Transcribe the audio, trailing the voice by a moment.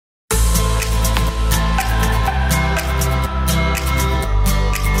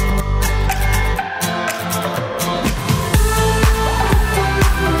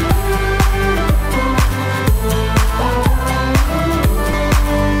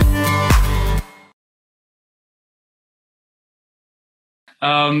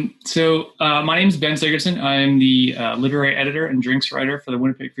My name is Ben Sigurdson. I'm the literary editor and drinks writer for the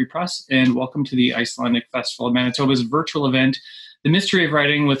Winnipeg Free Press, and welcome to the Icelandic Festival of Manitoba's virtual event, The Mystery of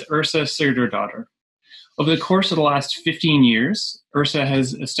Writing with Yrsa Sigurðardóttir. Over the course of the last 15 years, Yrsa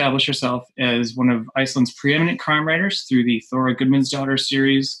has established herself as one of Iceland's preeminent crime writers through the Thora Gudmundsdóttir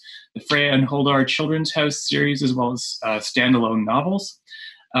series, the Freya and Holdar Children's House series, as well as standalone novels.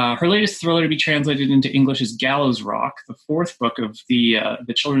 Her latest thriller to be translated into English is Gallows Rock, the fourth book of the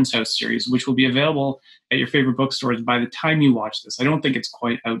Children's House series, which will be available at your favorite bookstores by the time you watch this. I don't think it's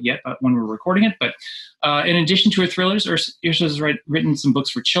quite out yet when we're recording it, but in addition to her thrillers, Yrsa has written some books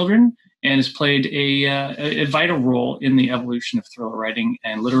for children and has played a vital role in the evolution of thriller writing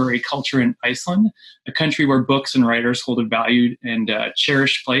and literary culture in Iceland, a country where books and writers hold a valued and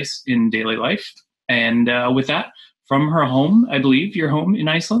cherished place in daily life. And with that, from her home, I believe, your home in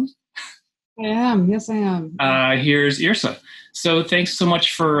Iceland? I am. Yes, I am. Here's Yrsa. So thanks so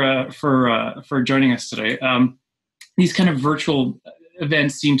much for joining us today. These kind of virtual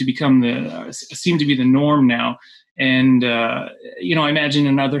events seem to be the norm now. And, I imagine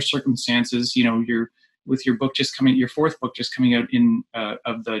in other circumstances, with your fourth book just coming out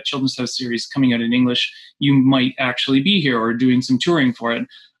of the Children's House series coming out in English, you might actually be here or doing some touring for it.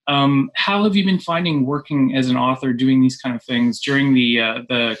 How have you been finding working as an author doing these kind of things during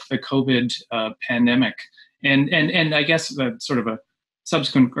the COVID pandemic? And I guess the sort of a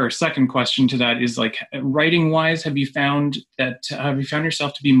subsequent or second question to that is, like, writing wise, have you found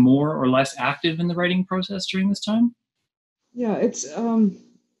yourself to be more or less active in the writing process during this time? Yeah, it's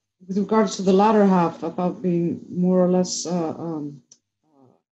with regards to the latter half about being more or less.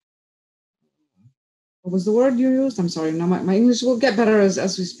 What was the word you used? I'm sorry. Now my English will get better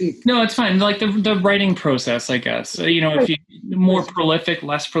as we speak. No, it's fine. Like the writing process, I guess. If you more prolific,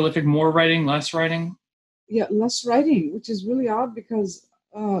 less prolific, more writing, less writing. Yeah, less writing, which is really odd because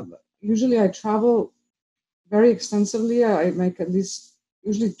usually I travel very extensively. I make at least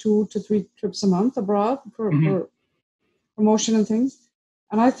usually 2 to 3 trips a month abroad for promotion and things.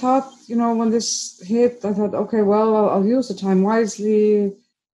 And I thought, when this hit, I thought, okay, well, I'll use the time wisely.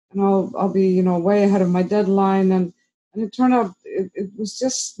 And I'll be, way ahead of my deadline. And it turned out it was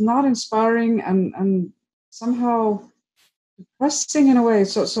just not inspiring and somehow depressing in a way.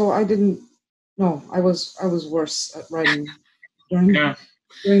 So I didn't. No, I was worse at writing during the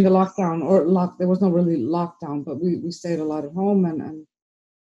lockdown there was no really lockdown, but we stayed a lot at home and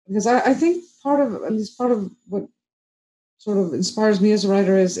because I think part of what sort of inspires me as a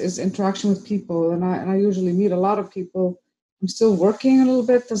writer is interaction with people, and I usually meet a lot of people. I'm still working a little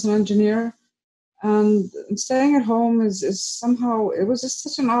bit as an engineer, and staying at home is somehow, it was just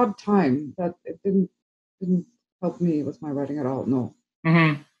such an odd time that it didn't help me with my writing at all. No.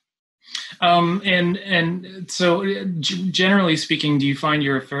 Mm-hmm. And so generally speaking, do you find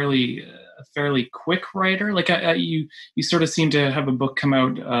you're a fairly quick writer? Like you sort of seem to have a book come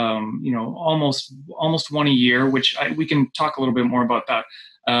out, almost one a year, which we can talk a little bit more about that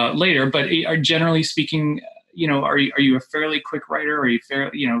later. But generally speaking, are you a fairly quick writer? Are you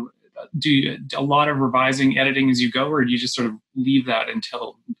do you a lot of revising, editing as you go, or do you just sort of leave that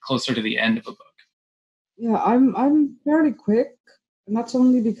until closer to the end of a book? Yeah, I'm fairly quick, and that's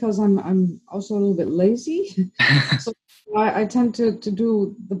only because I'm also a little bit lazy. So I tend to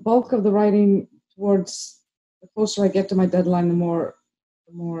do the bulk of the writing towards the closer I get to my deadline, the more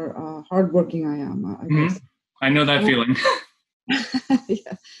hardworking I am. I guess. I know that feeling.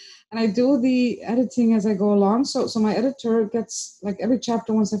 Yeah. And I do the editing as I go along. So my editor gets, like, every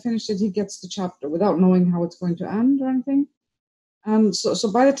chapter, once I finish it, he gets the chapter without knowing how it's going to end or anything. And so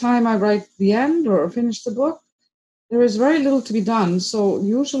by the time I write the end or finish the book, there is very little to be done. So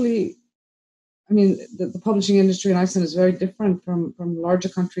usually, I mean, the publishing industry in Iceland is very different from larger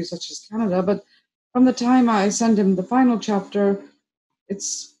countries such as Canada. But from the time I send him the final chapter,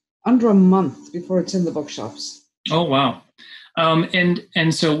 it's under a month before it's in the bookshops. Oh, wow.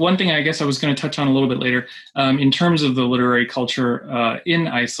 And so one thing I guess I was going to touch on a little bit later, in terms of the literary culture in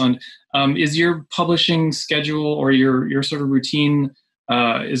Iceland, is your publishing schedule or your sort of routine,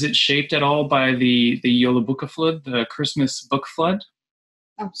 is it shaped at all by the Jólabókaflóð, the Christmas book flood?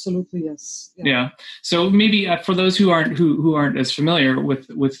 Absolutely, yes. Yeah. So maybe for those who aren't as familiar with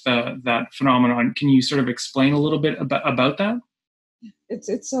that phenomenon, can you sort of explain a little bit about that?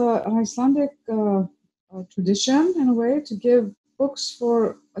 It's an Icelandic tradition, in a way, to give books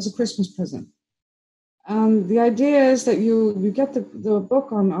as a Christmas present. And the idea is that you get the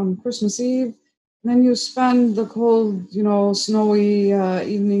book on Christmas Eve, and then you spend the cold, snowy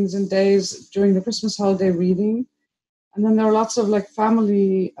evenings and days during the Christmas holiday reading. And then there are lots of like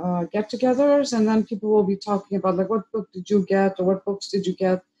family get-togethers, and then people will be talking about like, what book did you get, or what books did you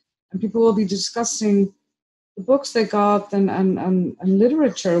get, and people will be discussing the books they got and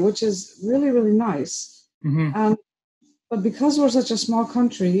literature, which is really, really nice. But because we're such a small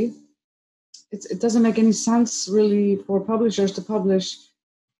country, it doesn't make any sense really for publishers to publish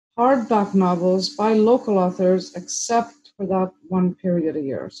hardback novels by local authors except for that one period a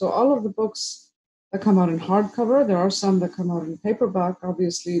year. So all of the books that come out in hardcover, there are some that come out in paperback,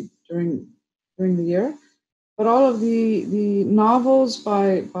 obviously during the year, but all of the novels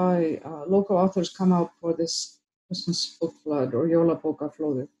by local authors come out for this Christmas book flood or Jola Boka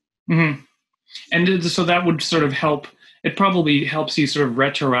Flóðið. And so that would sort of help. It probably helps you sort of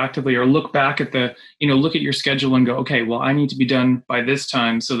retroactively or look back at look at your schedule and go, okay, well, I need to be done by this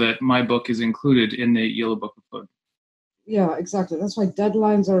time so that my book is included in the Jola Boka Flóðið. Yeah, exactly. That's why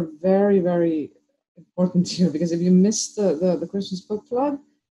deadlines are very, very important here, because if you miss the Christmas book flood,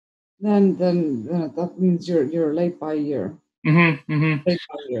 then that means you're late by a year. Late by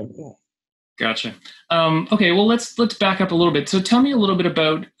a year, yeah. Gotcha. Okay, well, let's back up a little bit. So tell me a little bit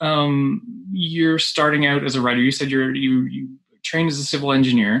about your starting out as a writer. You said you trained as a civil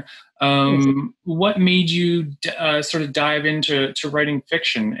engineer. Yes. What made you sort of dive into writing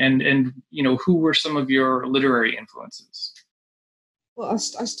fiction, and who were some of your literary influences? Well,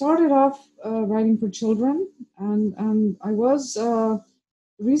 I started off writing for children, and I was the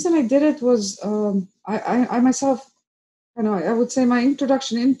reason I did it was I myself. I would say my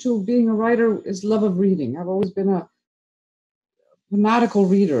introduction into being a writer is love of reading. I've always been a fanatical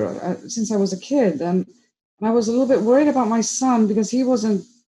reader since I was a kid, and I was a little bit worried about my son because he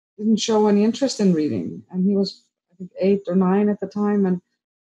didn't show any interest in reading, and he was, I think, 8 or 9 at the time, and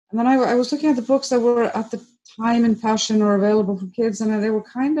then I was looking at the books that were at the time in fashion or available for kids, and they were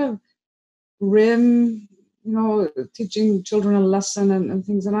kind of grim, teaching children a lesson and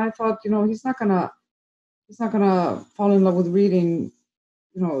things, and I thought, he's not gonna fall in love with reading.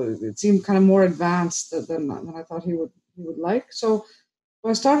 It seemed kind of more advanced than I thought he would like. So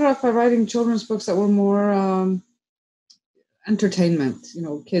I started off by writing children's books that were more entertainment.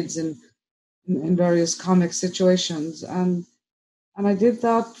 Kids in various comic situations, and I did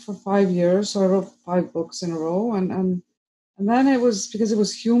that for 5 years. So I wrote 5 books in a row, and then it was because it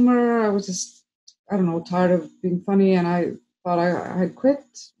was humor. I was just, I don't know, tired of being funny, and I thought I had quit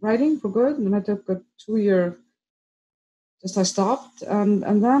writing for good, and then I took a 2-year, I stopped,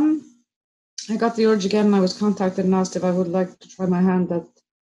 and then I got the urge again, and I was contacted and asked if I would like to try my hand at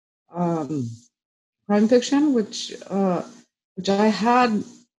crime fiction, which I had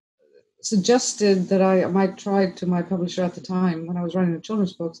suggested that I might try to my publisher at the time when I was writing the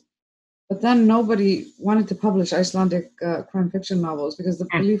children's books, but then nobody wanted to publish Icelandic crime fiction novels because the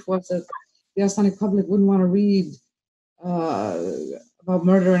belief was that the Icelandic public wouldn't want to read about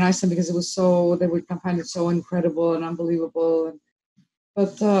murder in Iceland because they would find it so incredible and unbelievable.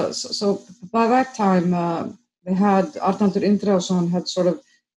 But so by that time, they had Arnaldur Indriðason had sort of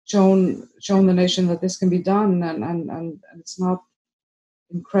shown the nation that this can be done, and it's not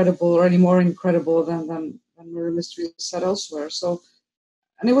incredible or any more incredible than murder mysteries set elsewhere. So,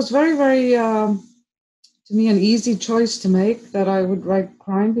 and it was very, very to me an easy choice to make that I would write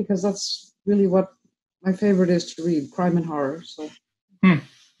crime, because that's really what my favorite is to read, crime and horror. So.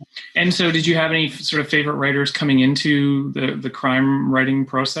 And so did you have any sort of favorite writers coming into the crime writing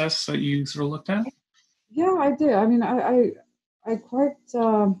process that you sort of looked at? Yeah, I did. I mean, I quite,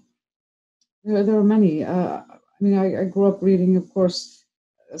 there are many. I grew up reading, of course,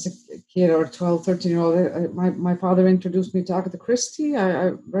 as a kid or 12, 13-year-old. My father introduced me to Agatha Christie.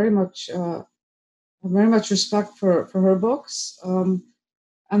 I very much respect for her books.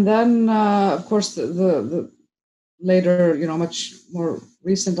 And then, of course, the later, much more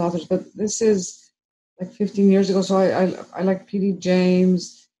recent authors. But this is like 15 years ago. So I like P.D.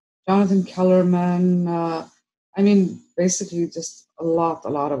 James, Jonathan Kellerman. Basically just a lot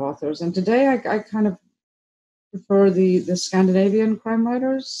of authors. And today I kind of prefer the Scandinavian crime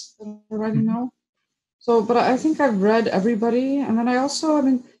writers that are writing now. So, but I think I've read everybody. And then I also,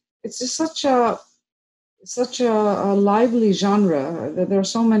 it's just such a lively genre that there are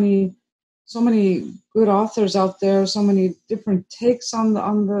so many good authors out there, so many different takes on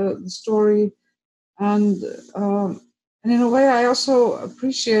the story, and in a way I also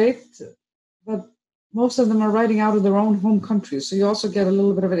appreciate that most of them are writing out of their own home countries, so you also get a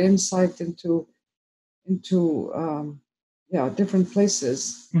little bit of an insight into different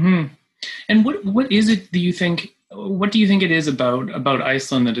places. Mm-hmm. And what is it? What do you think it is about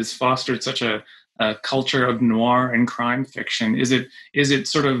Iceland that has fostered such a culture of noir and crime fiction? Is it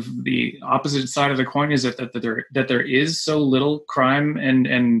sort of the opposite side of the coin? Is it that there is so little crime and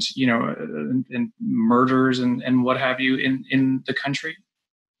and murders and what have you in the country?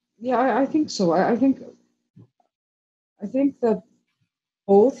 Yeah, I think so. I think that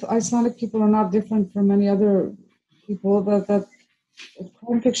both Icelandic people are not different from many other people. That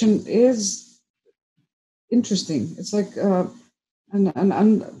crime fiction is interesting. It's like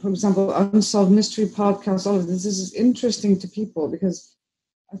and for example, unsolved mystery podcasts. All of this is interesting to people because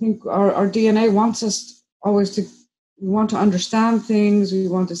I think our DNA wants us always to. We want to understand things. We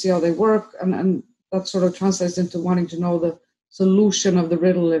want to see how they work, and that sort of translates into wanting to know the solution of the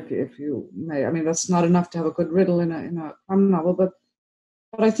riddle, if you may. I mean, that's not enough to have a good riddle in a crime novel, but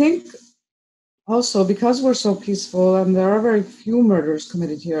I think also because we're so peaceful and there are very few murders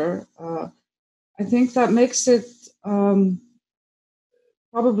committed here, I think that makes it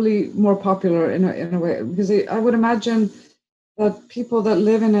probably more popular in a way, because I would imagine that people that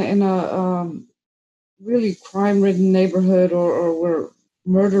live in a really crime-ridden neighborhood or where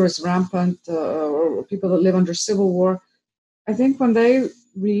murder is rampant, or people that live under civil war, I think when they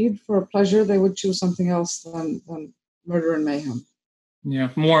read for pleasure, they would choose something else than murder and mayhem. Yeah,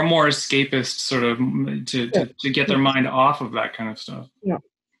 more escapist, sort of to get their mind off of that kind of stuff. Yeah.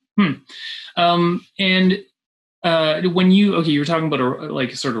 And when you were talking about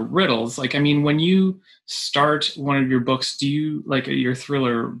like sort of riddles. Like, I mean, when you start one of your books, do you, like your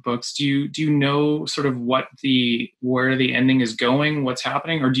thriller books, do you know sort of where the ending is going, what's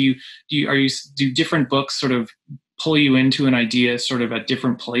happening, or do different books sort of pull you into an idea sort of at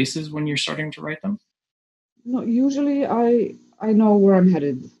different places when you're starting to write them? No, usually I know where I'm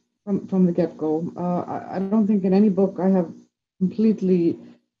headed from the get-go. I don't think in any book I have completely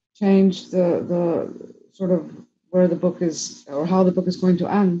changed the sort of where the book is or how the book is going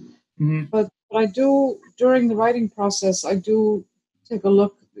to end. Mm-hmm. But I do, during the writing process, I do take a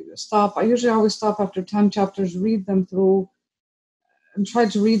look, stop. I usually always stop after 10 chapters, read them through, and try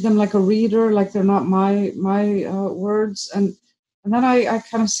to read them like a reader, like they're not my words. And then I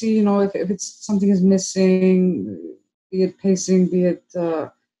kind of see, if it's something is missing, be it pacing, be it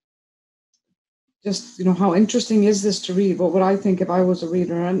just, how interesting is this to read? What would I think if I was a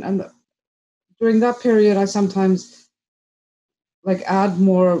reader? And during that period, I sometimes like add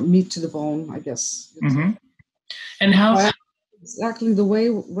more meat to the bone, I guess. Mm-hmm. And how exactly the way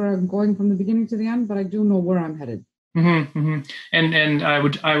where I'm going from the beginning to the end, but I do know where I'm headed. Mm-hmm, mm-hmm. And I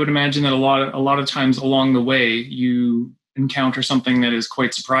would imagine that a lot of times along the way you encounter something that is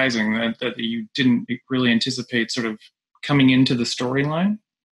quite surprising that you didn't really anticipate sort of coming into the storyline.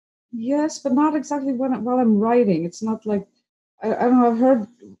 Yes, but not exactly while I'm writing. It's not like I don't know. I've heard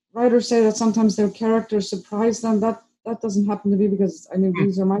writers say that sometimes their characters surprise them. That doesn't happen to me because I mean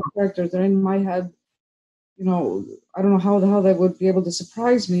these are my characters. They're in my head. I don't know how they would be able to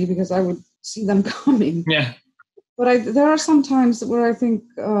surprise me because I would see them coming. Yeah. But there are some times where I think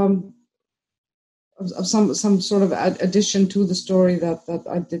of some sort of addition to the story that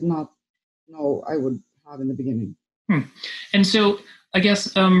I did not know I would have in the beginning. And so I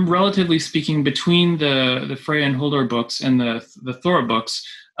guess, relatively speaking, between the Freya and Huldar books and the Thora books,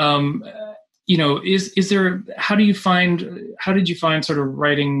 is there? How did you find sort of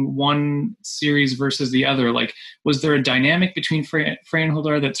writing one series versus the other? Like, was there a dynamic between Freya and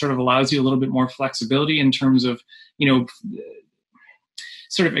Huldar that sort of allows you a little bit more flexibility in terms of,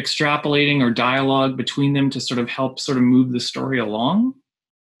 sort of extrapolating or dialogue between them to sort of help sort of move the story along?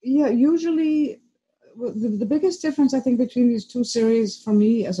 Yeah, usually. The biggest difference, I think, between these two series for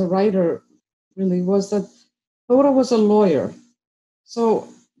me as a writer really was that Thora was a lawyer. So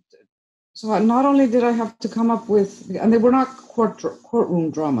not only did I have to come up with, and they were not courtroom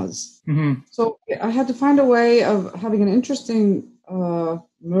dramas. Mm-hmm. So I had to find a way of having an interesting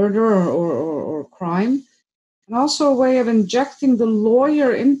murder or crime, and also a way of injecting the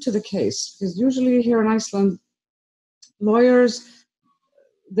lawyer into the case. Because usually here in Iceland, lawyers,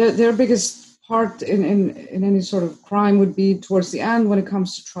 their biggest part in any sort of crime would be towards the end when it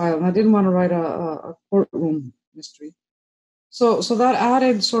comes to trial. And I didn't want to write a courtroom mystery. So that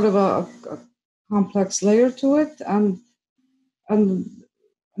added sort of a complex layer to it. And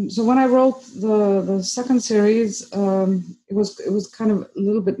so when I wrote the second series, it was kind of a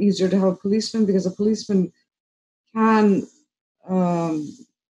little bit easier to have a policeman because a policeman can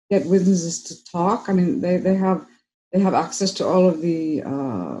get witnesses to talk. I mean, they have access to all of the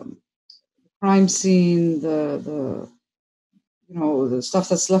crime scene, the stuff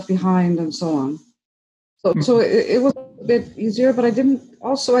that's left behind, and so on. So it was a bit easier, but I didn't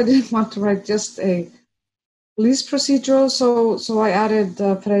want to write just a police procedural. So I added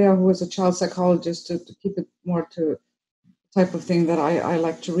Freya, who is a child psychologist, to keep it more to the type of thing that I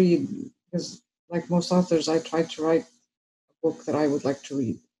like to read. Because like most authors, I try to write a book that I would like to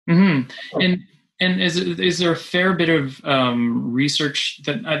read. Mm-hmm. And is there a fair bit of research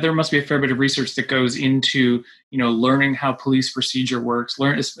that there must be a fair bit of research that goes into, learning how police procedure works,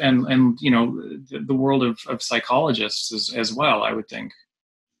 and the world of psychologists as well, I would think.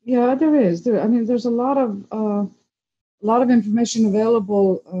 Yeah, there is. There's a lot of information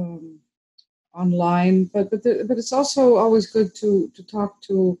available online, but it's also always good to talk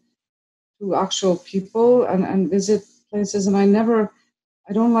to actual people and visit places. And I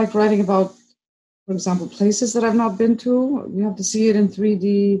don't like writing about, for example, places that I've not been to. You have to see it in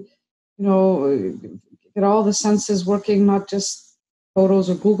 3D, get all the senses working, not just photos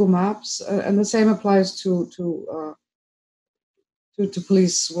or Google Maps. And the same applies to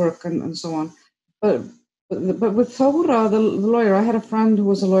police work and so on. But with Thora, the lawyer, I had a friend who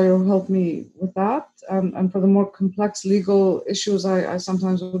was a lawyer who helped me with that. And for the more complex legal issues, I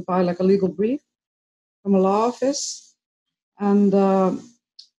sometimes would buy like a legal brief from a law office. And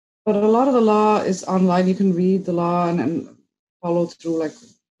but a lot of the law is online. You can read the law and follow through like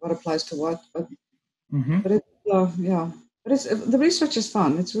what applies to what. But it's But it's the research is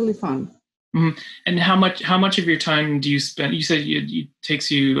fun. It's really fun. Mm-hmm. And how much of your time do you spend? You said it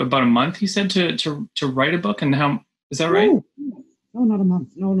takes you about a month. You said to write a book, and how is that right? No, not a month.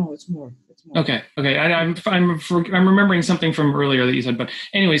 No, it's more. Okay. I'm remembering something from earlier that you said, but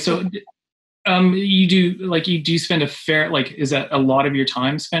anyway, so you do spend a fair, is that a lot of your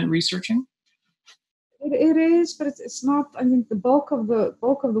time spent researching? It is, but it's not. I think the bulk of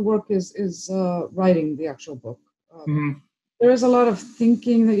the work is writing the actual book. There is a lot of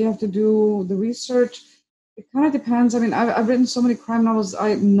thinking that you have to do. The research, it kind of depends. I mean, I've written so many crime novels.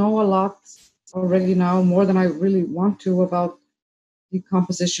 I know a lot already now, more than I really want to, about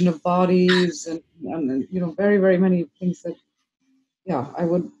decomposition of bodies and very, very many things that, I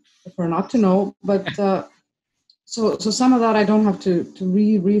would prefer not to know. But so some of that I don't have to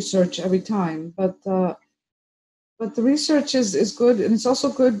research every time. But the research is good, and it's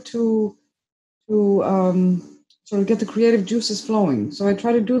also good to sort of get the creative juices flowing. So I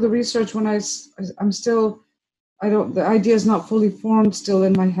try to do the research when I'm still, the idea is not fully formed still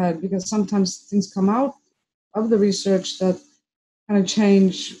in my head, because sometimes things come out of the research that kind of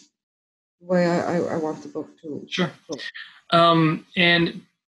change the way I want the book to. Sure.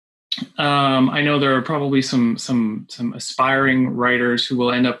 I know there are probably some aspiring writers who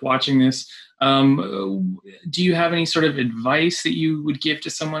will end up watching this. Do you have any sort of advice that you would give to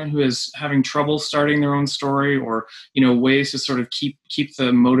someone who is having trouble starting their own story, or ways to sort of keep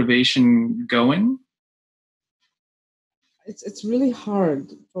the motivation going? It's really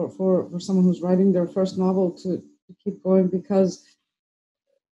hard for someone who's writing their first novel to keep going, because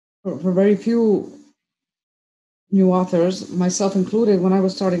for very few new authors, myself included, when I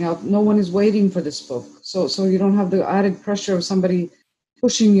was starting out, no one is waiting for this book. So you don't have the added pressure of somebody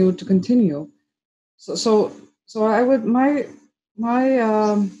pushing you to continue. So I would my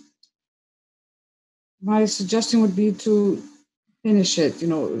suggestion would be to finish it.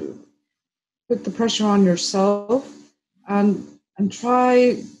 Put the pressure on yourself and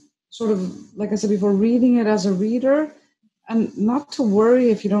try, sort of, like I said before, reading it as a reader, and not to worry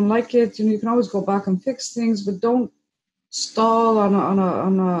if you don't like it. You can always go back and fix things, but don't stall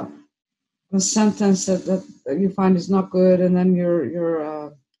on a sentence that you find is not good, and then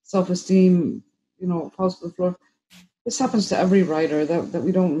your self-esteem, falls to the floor. This happens to every writer, that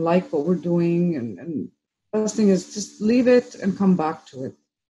we don't like what we're doing, and the best thing is just leave it and come back to it.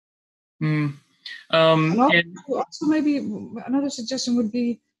 And also maybe another suggestion would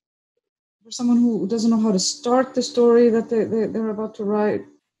be, for someone who doesn't know how to start the story that they're about to write,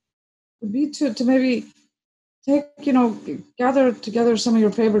 would be to maybe gather together some of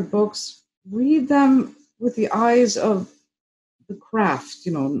your favorite books, read them with the eyes of the craft,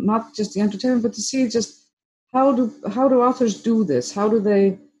 not just the entertainment, but to see just how do authors do this? How do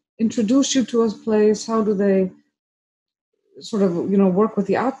they introduce you to a place? How do they sort of, work with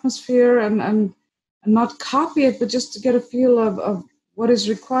the atmosphere and not copy it, but just to get a feel of what is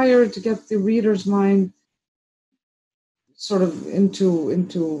required to get the reader's mind sort of into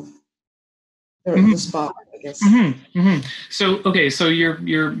the spot, I guess. So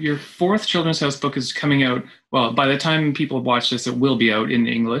your fourth children's house book is coming out. Well, by the time people watch this, it will be out in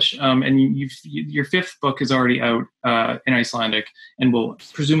English. And your fifth book is already out in Icelandic, and will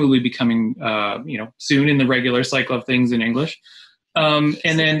presumably be coming, soon in the regular cycle of things in English. And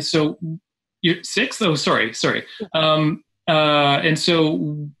then so your sixth. Oh, sorry. And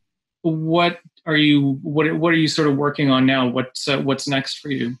so what what are you sort of working on now? What's next for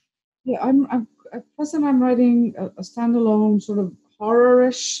you? Yeah, I'm at present I'm writing a standalone sort of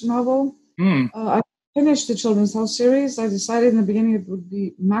horror-ish novel. I finished the Children's House series. I decided in the beginning it would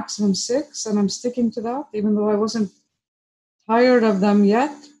be maximum 6, and I'm sticking to that, even though I wasn't tired of them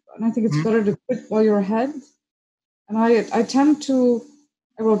yet. And I think it's better to quit while you're ahead. And I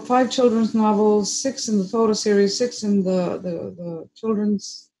wrote 5 children's novels, 6 in the Thora series, 6 in the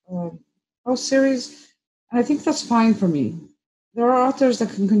Children's House series. And I think that's fine for me. There are authors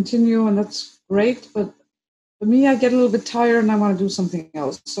that can continue, and that's great. But for me, I get a little bit tired, and I want to do something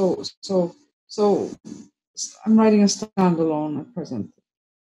else. So I'm writing a standalone at present.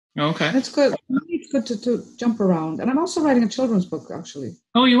 Okay. And it's good. It's good to jump around. And I'm also writing a children's book, actually.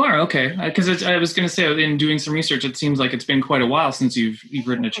 Oh, you are? Okay. Because I was going to say, in doing some research, it seems like it's been quite a while since you've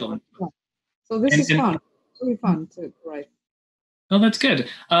written a children's book. So this is fun. It's really fun to write. Oh, that's good.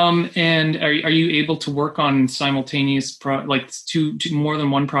 And are you able to work on simultaneous two more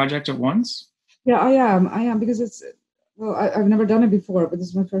than one project at once? Yeah, I am because I've never done it before, but this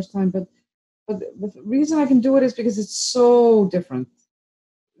is my first time. But the reason I can do it is because it's so different.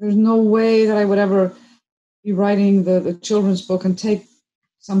 There's no way that I would ever be writing the children's book and take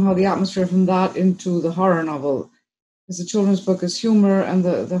somehow the atmosphere from that into the horror novel. Because the children's book is humor, and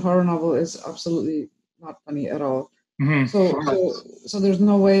the horror novel is absolutely not funny at all. Mm-hmm. So there's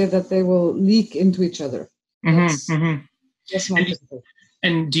no way that they will leak into each other. That's not difficult.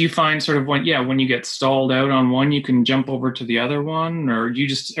 And do you find sort of when you get stalled out on one, you can jump over to the other one, or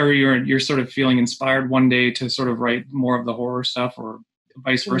you're sort of feeling inspired one day to sort of write more of the horror stuff, or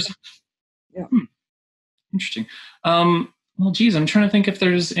vice versa? Yeah. Interesting. Well, geez, I'm trying to think if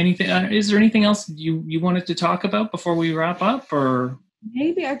there's anything. Is there anything else you wanted to talk about before we wrap up, or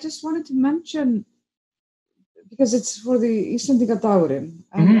maybe I just wanted to mention, because it's for the Íslendingadagurinn,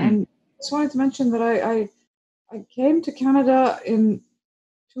 and I just wanted to mention that I came to Canada in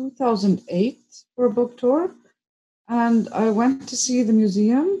 2008 for a book tour, and I went to see the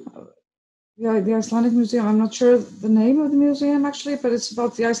museum, the Icelandic Museum. I'm not sure the name of the museum actually, but it's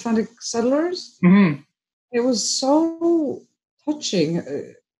about the Icelandic settlers. Mm-hmm. It was so touching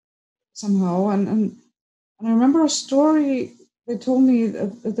somehow, and I remember a story. They told me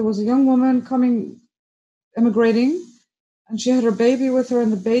that there was a young woman emigrating, and she had her baby with her,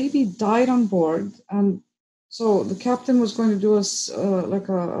 and the baby died on board. And so the captain was going to do a service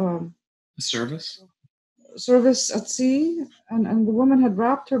at sea, and the woman had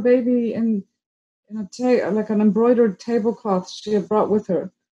wrapped her baby in an embroidered tablecloth she had brought with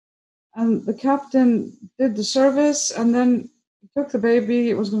her. And the captain did the service, and then he took the baby.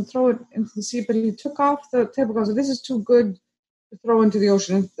 He was going to throw it into the sea, but he took off the tablecloth. So this is too good to throw into the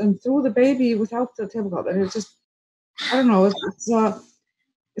ocean, and threw the baby without the tablecloth. And it's just, I don't know,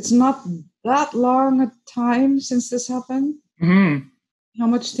 it's not that long a time since this happened. Mm-hmm. How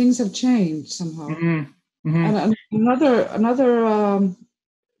much things have changed somehow. Mm-hmm. Mm-hmm. And another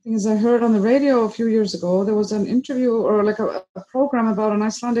thing is, I heard on the radio a few years ago, there was an interview or like a program about an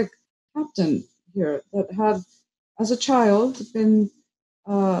Icelandic captain here that had, as a child, been,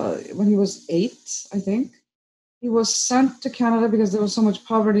 when he was 8, I think, he was sent to Canada because there was so much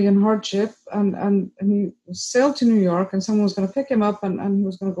poverty and hardship, and he sailed to New York, and someone was going to pick him up, and he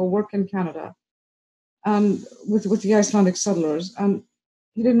was going to go work in Canada, and with the Icelandic settlers, and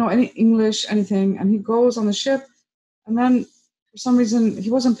he didn't know any English, anything, and he goes on the ship, and then for some reason he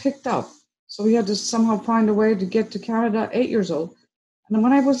wasn't picked up, so he had to somehow find a way to get to Canada, 8 years old. And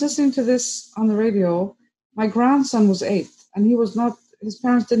when I was listening to this on the radio, my grandson was 8, and his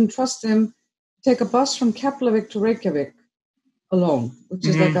parents didn't trust him to take a bus from Keflavik to Reykjavik alone, which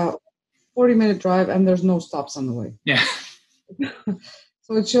is like a 40-minute drive, and there's no stops on the way. Yeah.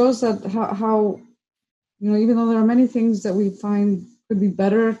 So it shows that how, even though there are many things that we find could be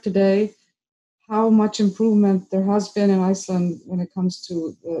better today, how much improvement there has been in Iceland when it comes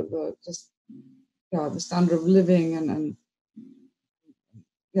to the standard of living and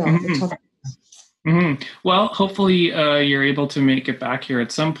the tough. Mm-hmm. Well, hopefully you're able to make it back here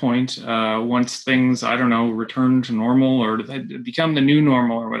at some point once things, I don't know, return to normal or become the new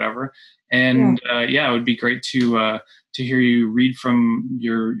normal or whatever. And it would be great to hear you read from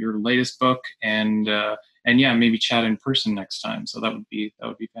your latest book and maybe chat in person next time. So that would be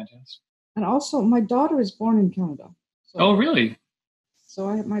fantastic. And also, my daughter is born in Canada. So, oh, really?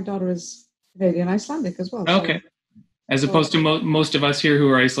 So my daughter is Canadian Icelandic as well. Okay. So, as opposed to most of us here who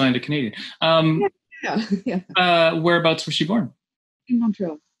are Icelandic Canadian. Whereabouts was she born? In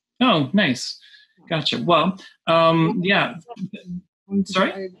Montreal. Oh, nice. Gotcha. Well,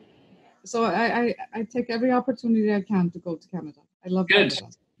 Sorry? So I take every opportunity I can to go to Canada. I love Good.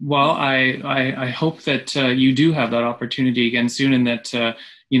 Canada. Well, I hope that you do have that opportunity again soon, and that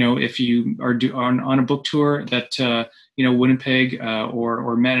if you are on a book tour, that Winnipeg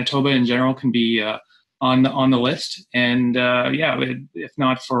or Manitoba in general can be on the list. And if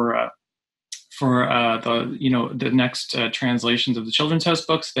not for the next translations of the Children's House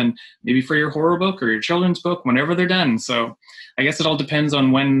books, then maybe for your horror book or your children's book whenever they're done. So I guess it all depends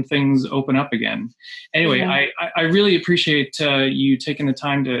on when things open up again. Anyway, yeah. I really appreciate you taking the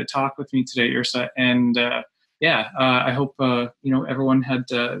time to talk with me today, Yrsa. And I hope everyone had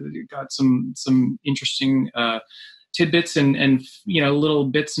got some interesting tidbits and little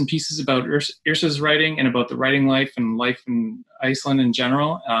bits and pieces about Yrsa's writing and about the writing life and life in Iceland in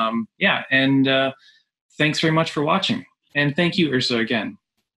general. Thanks very much for watching. And thank you, Yrsa, again.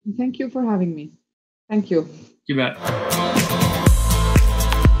 Thank you for having me. Thank you. You bet.